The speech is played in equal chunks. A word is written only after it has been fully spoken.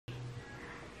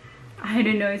I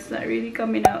don't know, it's not really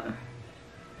coming out.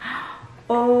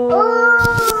 Oh.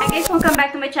 Hi guys, welcome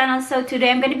back to my channel. So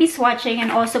today I'm going to be swatching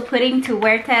and also putting to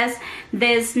wear test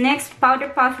this NYX Powder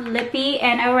Puff Lippy,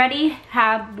 and I already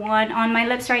have one on my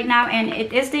lips right now, and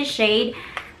it is the shade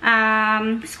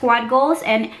Squadgoals,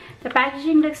 and the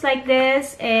packaging looks like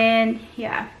this. And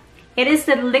yeah, it is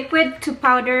the liquid to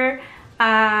powder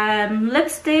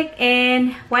lipstick,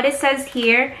 and what it says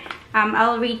here,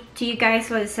 I'll read to you guys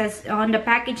what it says on the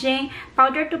packaging.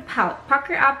 Powder to pout,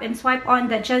 pucker up and swipe on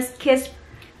the Just Kiss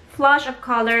flush of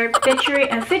color,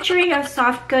 featuring a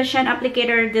soft cushion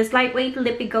applicator. This lightweight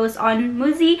lippy goes on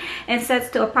moussey and sets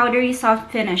to a powdery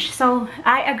soft finish. So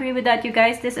I agree with that, you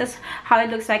guys. This is how it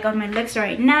looks like on my lips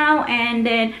right now, and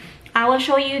then I will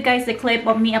show you guys the clip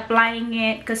of me applying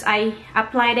it, because I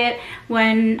applied it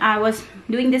when I was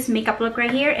doing this makeup look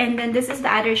right here. And then this is the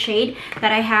other shade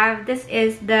that I have. This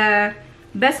is the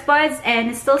BestBuds, and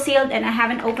it's still sealed and I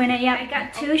haven't opened it yet. I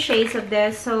got two shades of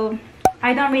this, so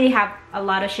I don't really have a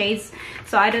lot of shades,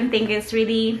 so I don't think it's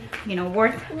really, you know,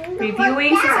 worth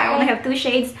reviewing since I only have two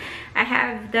shades. I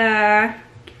have the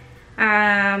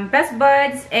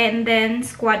BestBuds and then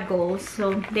Squadgoals.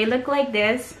 So they look like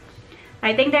this.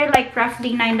 I think they're like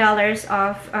roughly $9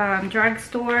 off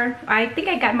drugstore. I think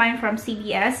I got mine from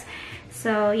CVS.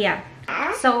 So yeah,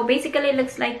 so basically it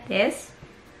looks like this.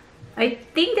 I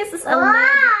think this is a little bit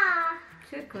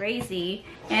too crazy,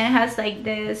 and it has like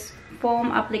this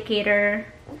foam applicator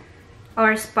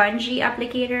or spongy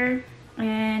applicator.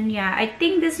 And yeah, I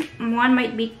think this one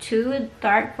might be too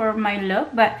dark for my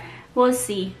look, but we'll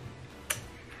see.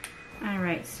 All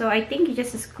right, so I think you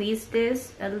just squeeze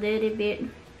this a little bit.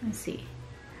 Let's see.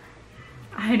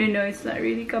 I don't know, it's not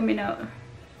really coming out.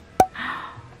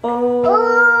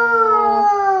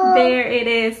 Oh, there it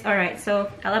is. All right, so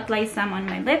I'll apply some on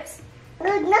my lips.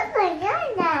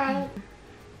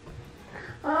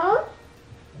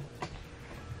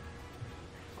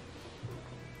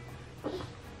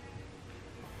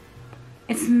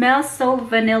 It smells so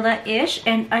vanilla-ish,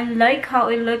 and I like how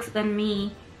it looks on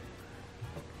me.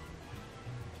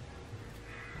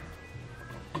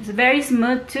 It's very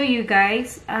smooth too, you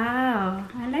guys. Oh,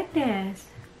 I like this.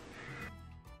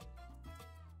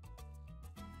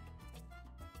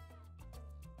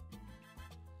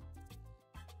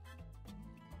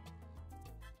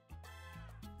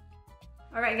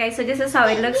 Alright guys, so this is how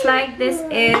it looks like. This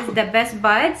is the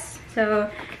BestBuds.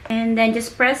 So, and then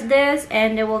just press this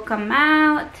and it will come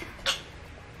out.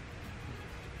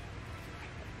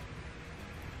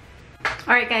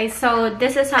 Alright guys, so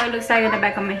this is how it looks like on the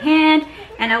back of my hand,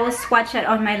 and I will swatch it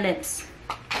on my lips.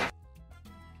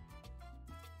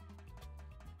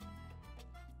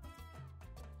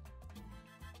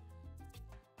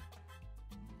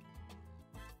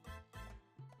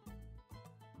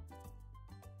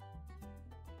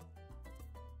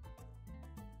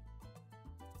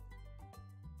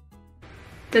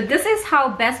 So this is how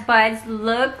BestBuds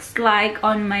looks like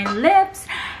on my lips.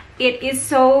 It is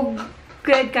so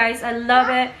good, guys. I love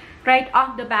it. Right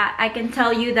off the bat, I can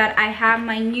tell you that I have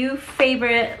my new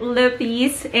favorite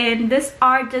lippies, and these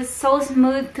are just so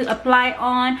smooth to apply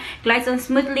on, glides on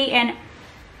smoothly, and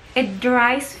it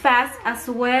dries fast as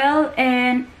well.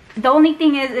 And the only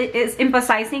thing is, it is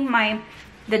emphasizing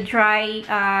the dry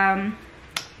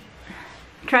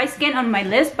skin on my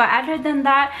lips, but other than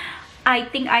that, I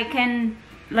think I can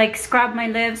like scrub my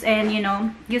lips and, you know,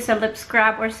 use a lip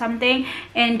scrub or something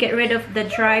and get rid of the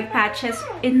dry patches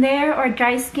in there or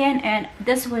dry skin, and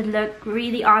this would look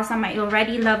really awesome. I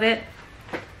already love it.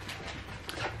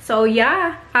 So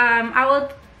yeah, I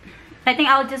think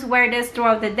I'll just wear this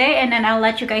throughout the day, and then I'll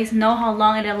let you guys know how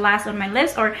long it'll last on my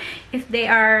lips, or if they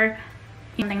are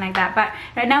something like that. But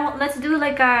right now, let's do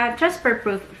like a transfer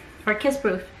proof or kiss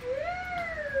proof.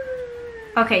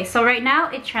 Okay, so right now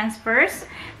it transfers.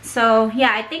 So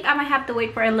yeah, I think I might have to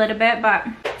wait for a little bit, but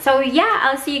so yeah,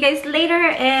 I'll see you guys later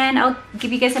and I'll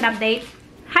give you guys an update.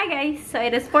 Hi guys, so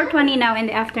it is 4:20 now in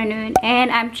the afternoon, and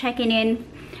I'm checking in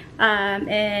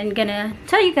and gonna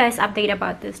tell you guys update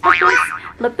about this lippies.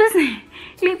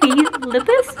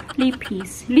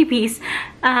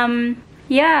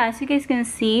 Yeah, as you guys can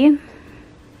see,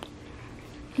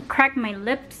 it cracked my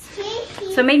lips,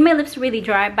 so made my lips really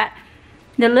dry, but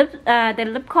the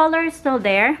lip color is still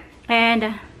there,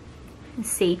 and let's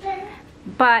see,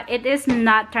 but it is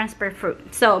not transfer proof.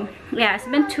 So yeah, it's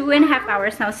been 2.5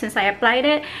 hours now since I applied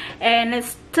it, and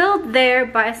it's still there,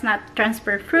 but it's not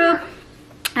transfer proof.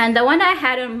 And the one I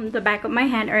had on the back of my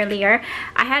hand earlier,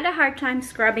 I had a hard time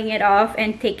scrubbing it off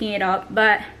and taking it off,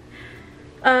 but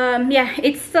yeah,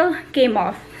 it still came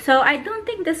off. So I don't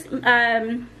think this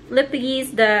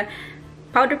Lippies, the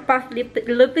Powder Puff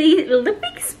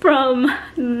Lippies from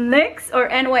NYX or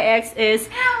NYX is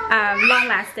long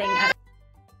lasting.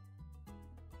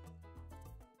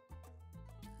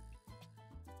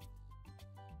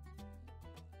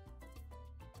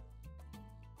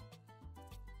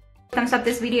 Thumbs up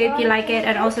this video if you like it,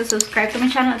 and also subscribe to my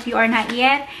channel if you are not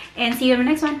yet, and see you in the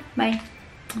next one. Bye.